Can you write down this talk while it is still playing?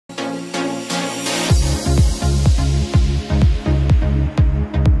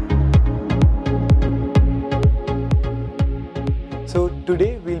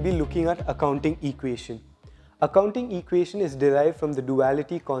Today we'll be looking at accounting equation. Accounting equation is derived from the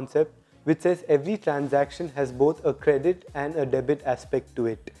duality concept, which says every transaction has both a credit and a debit aspect to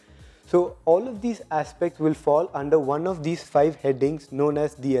it. So all of these aspects will fall under one of these 5 headings known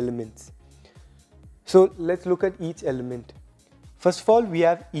as the elements. So let's look at each element. First of all, we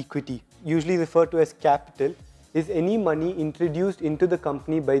have equity, usually referred to as capital, is any money introduced into the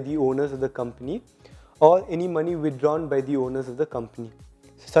company by the owners of the company or any money withdrawn by the owners of the company,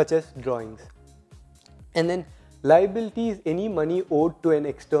 such as drawings. And then liability is any money owed to an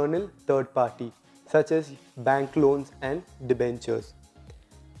external third party, such as bank loans and debentures.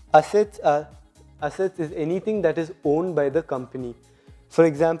 Assets is anything that is owned by the company. For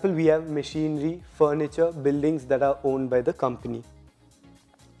example, we have machinery, furniture, buildings that are owned by the company.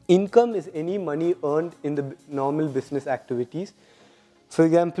 Income is any money earned in the normal business activities. For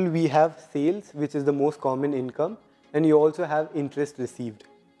example, we have sales, which is the most common income, and you also have interest received.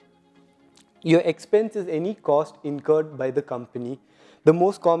 Your expense is any cost incurred by the company. The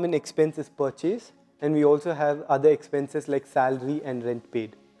most common expense is purchase, and we also have other expenses like salary and rent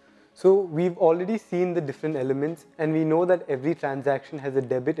paid. So we've already seen the different elements, and we know that every transaction has a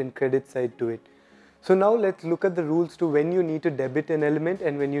debit and credit side to it. So now let's look at the rules to when you need to debit an element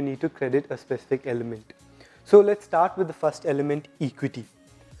and when you need to credit a specific element. So let's start with the first element, equity.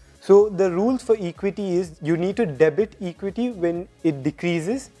 So the rules for equity is you need to debit equity when it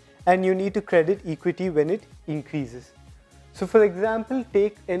decreases and you need to credit equity when it increases. So for example,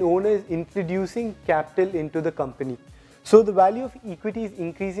 take an owner is introducing capital into the company. So the value of equity is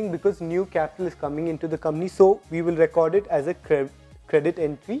increasing because new capital is coming into the company, so we will record it as a credit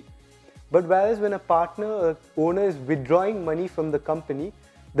entry. But whereas when a partner or owner is withdrawing money from the company,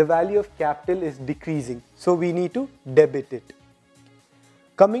 the value of capital is decreasing, so we need to debit it.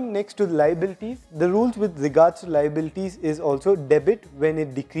 Coming next to liabilities, the rules with regards to liabilities is also debit when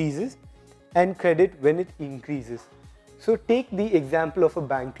it decreases and credit when it increases. So take the example of a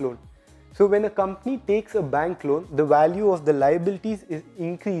bank loan. So when a company takes a bank loan, the value of the liabilities is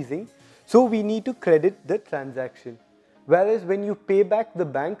increasing, so we need to credit the transaction. Whereas when you pay back the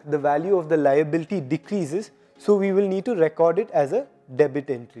bank, the value of the liability decreases, so we will need to record it as a debit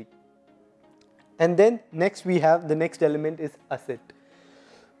entry. And then next we have the next element is asset.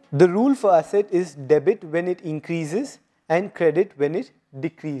 The rule for asset is debit when it increases and credit when it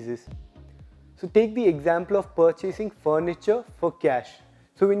decreases. So take the example of purchasing furniture for cash.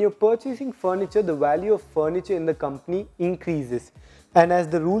 So when you're purchasing furniture, the value of furniture in the company increases. And as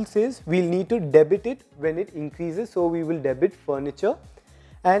the rule says, we'll need to debit it when it increases, so we will debit furniture.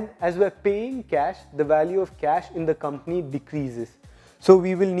 And as we're paying cash, the value of cash in the company decreases. So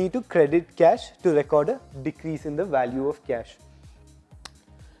we will need to credit cash to record a decrease in the value of cash.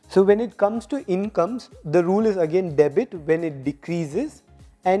 So when it comes to incomes, the rule is again debit when it decreases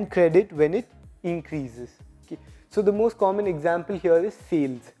and credit when it increases. Okay. So the most common example here is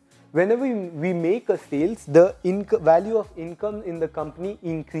sales. Whenever we make a sales, the value of income in the company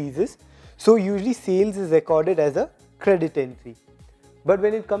increases. So usually sales is recorded as a credit entry. But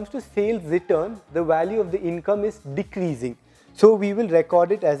when it comes to sales return, the value of the income is decreasing. So we will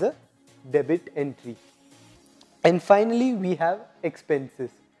record it as a debit entry. And finally, we have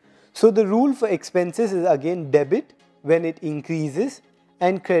expenses. So the rule for expenses is again debit when it increases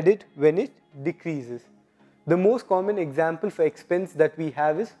and credit when it decreases. The most common example for expense that we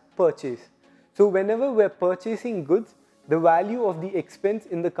have is purchase. So whenever we are purchasing goods, the value of the expense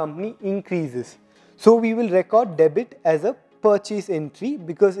in the company increases. So we will record debit as a purchase entry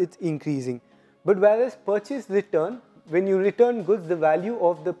because it's increasing. But whereas purchase return, when you return goods, the value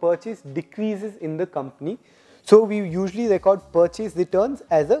of the purchase decreases in the company. So we usually record purchase returns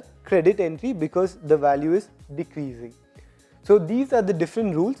as a credit entry because the value is decreasing. So these are the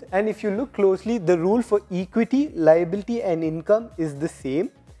different rules, and if you look closely, the rule for equity, liability and income is the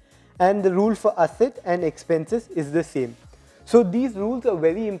same, and the rule for asset and expenses is the same. So these rules are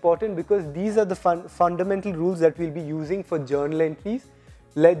very important because these are the fundamental rules that we'll be using for journal entries,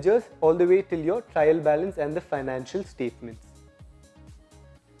 ledgers, all the way till your trial balance and the financial statements.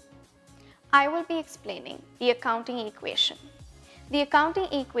 I will be explaining the accounting equation. The accounting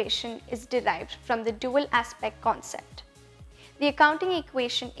equation is derived from the dual aspect concept. The accounting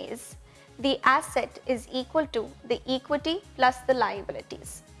equation is the asset is equal to the equity plus the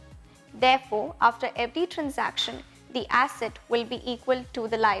liabilities. Therefore, after every transaction, the asset will be equal to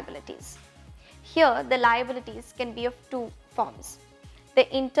the liabilities. Here, the liabilities can be of two forms.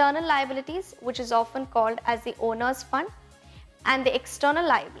 The internal liabilities, which is often called as the owner's fund, and the external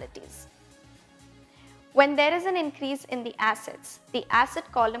liabilities. When there is an increase in the assets, the asset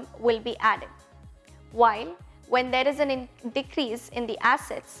column will be added, while when there is a decrease in the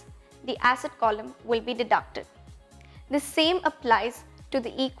assets, the asset column will be deducted. The same applies to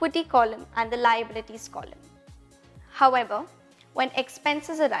the equity column and the liabilities column. However, when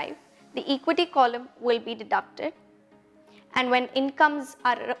expenses arrive, the equity column will be deducted, and when incomes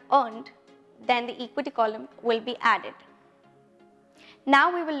are earned, then the equity column will be added.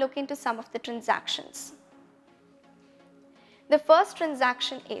 Now we will look into some of the transactions. The first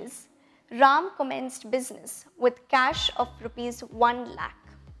transaction is Ram commenced business with cash of rupees 1 lakh.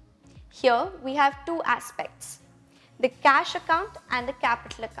 Here we have two aspects, the cash account and the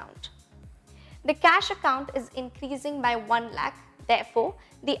capital account. The cash account is increasing by 1 lakh, therefore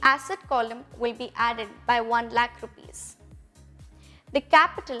the asset column will be added by 1 lakh rupees. The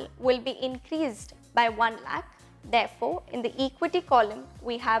capital will be increased by 1 lakh, therefore in the equity column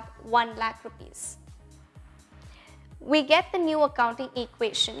we have 1 lakh rupees. We get the new accounting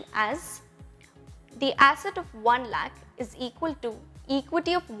equation as the asset of 1 lakh is equal to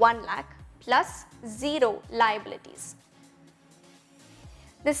equity of 1 lakh plus 0 liabilities.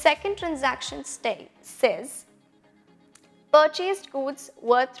 The second transaction says purchased goods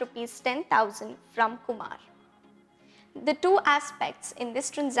worth rupees 10,000 from Kumar. The two aspects in this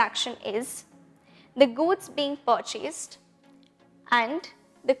transaction is the goods being purchased and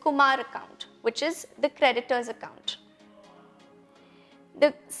the Kumar account, which is the creditor's account.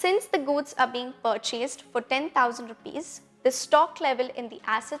 Since the goods are being purchased for 10,000 rupees, the stock level in the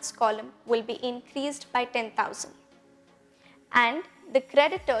assets column will be increased by 10,000 and the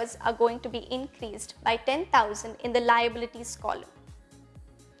creditors are going to be increased by 10,000 in the liabilities column.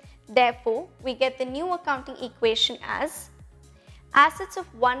 Therefore, we get the new accounting equation as assets of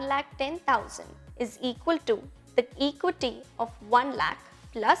 1,10,000 is equal to the equity of 1 lakh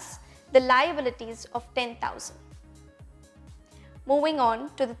plus the liabilities of 10,000. Moving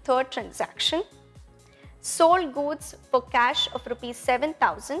on to the third transaction, sold goods for cash of rupees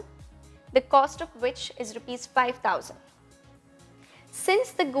 7,000, the cost of which is rupees 5,000.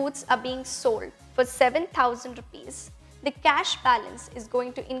 Since the goods are being sold for 7,000 rupees, the cash balance is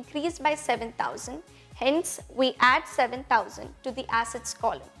going to increase by 7,000, hence we add 7,000 to the assets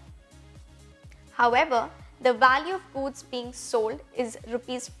column. However, the value of goods being sold is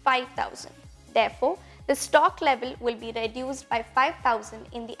rupees 5,000. Therefore, the stock level will be reduced by 5,000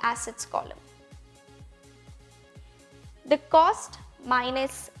 in the assets column. The cost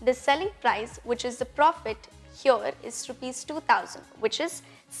minus the selling price, which is the profit, here is rupees 2,000, which is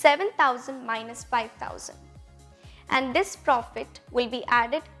 7,000 minus 5,000. And this profit will be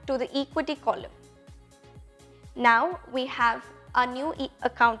added to the equity column. Now we have a new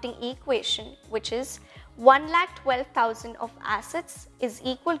accounting equation, which is 1,12,000 of assets is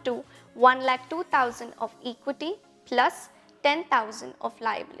equal to 1,02,000 of equity plus 10,000 of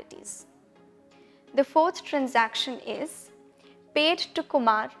liabilities. The fourth transaction is paid to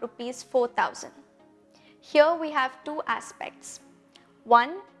Kumar rupees 4,000. Here we have two aspects.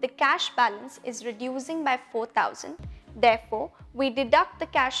 One, the cash balance is reducing by 4,000. Therefore, we deduct the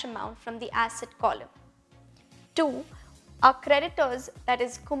cash amount from the asset column. Two, our creditors, that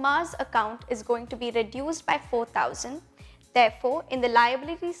is Kumar's account, is going to be reduced by 4,000. Therefore, in the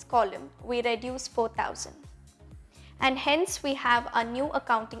liabilities column, we reduce 4,000. And hence, we have a new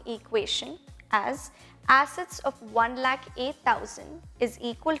accounting equation as assets of 1,08,000 is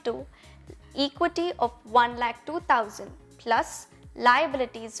equal to equity of 1,02,000 plus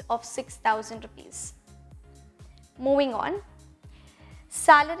liabilities of 6,000 rupees. Moving on,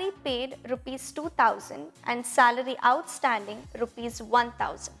 salary paid rupees 2,000 and salary outstanding rupees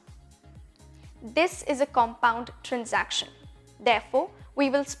 1,000. This is a compound transaction. Therefore, we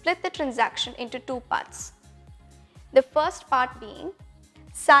will split the transaction into two parts. The first part being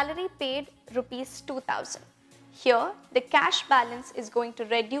salary paid rupees 2,000. Here, the cash balance is going to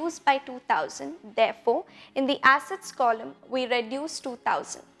reduce by 2,000. Therefore, in the assets column, we reduce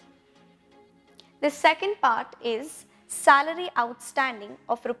 2,000. The second part is salary outstanding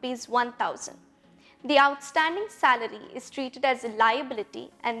of rupees 1,000. The outstanding salary is treated as a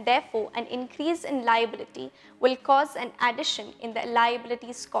liability and therefore an increase in liability will cause an addition in the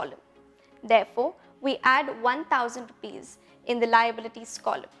liabilities column. Therefore, we add 1,000 rupees in the liabilities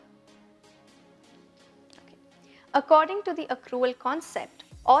column. According to the accrual concept,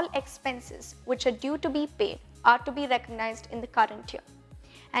 all expenses which are due to be paid are to be recognized in the current year.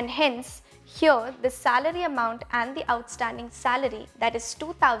 And hence, here the salary amount and the outstanding salary, that is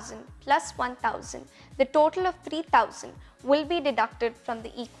 2,000 plus 1,000, the total of 3,000 will be deducted from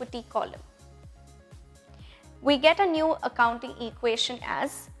the equity column. We get a new accounting equation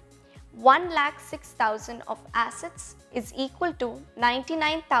as 1,06,000 of assets is equal to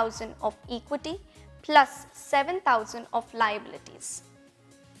 99,000 of equity plus 7,000 of liabilities.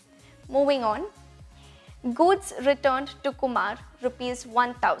 Moving on, goods returned to Kumar rupees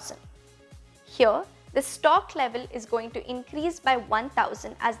 1,000. Here, the stock level is going to increase by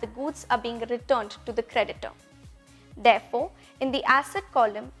 1,000 as the goods are being returned to the creditor. Therefore, in the asset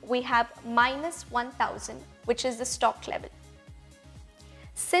column, we have minus 1,000, which is the stock level.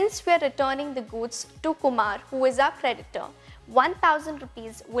 Since we are returning the goods to Kumar, who is our creditor, 1,000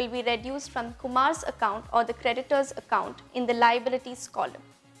 rupees will be reduced from Kumar's account or the creditor's account in the liabilities column.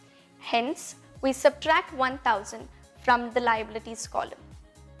 Hence, we subtract 1,000 from the liabilities column.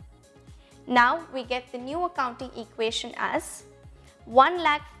 Now we get the new accounting equation as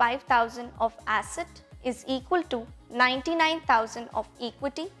 1,05,000 of asset is equal to 99,000 of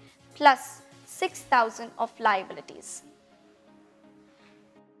equity plus 6,000 of liabilities.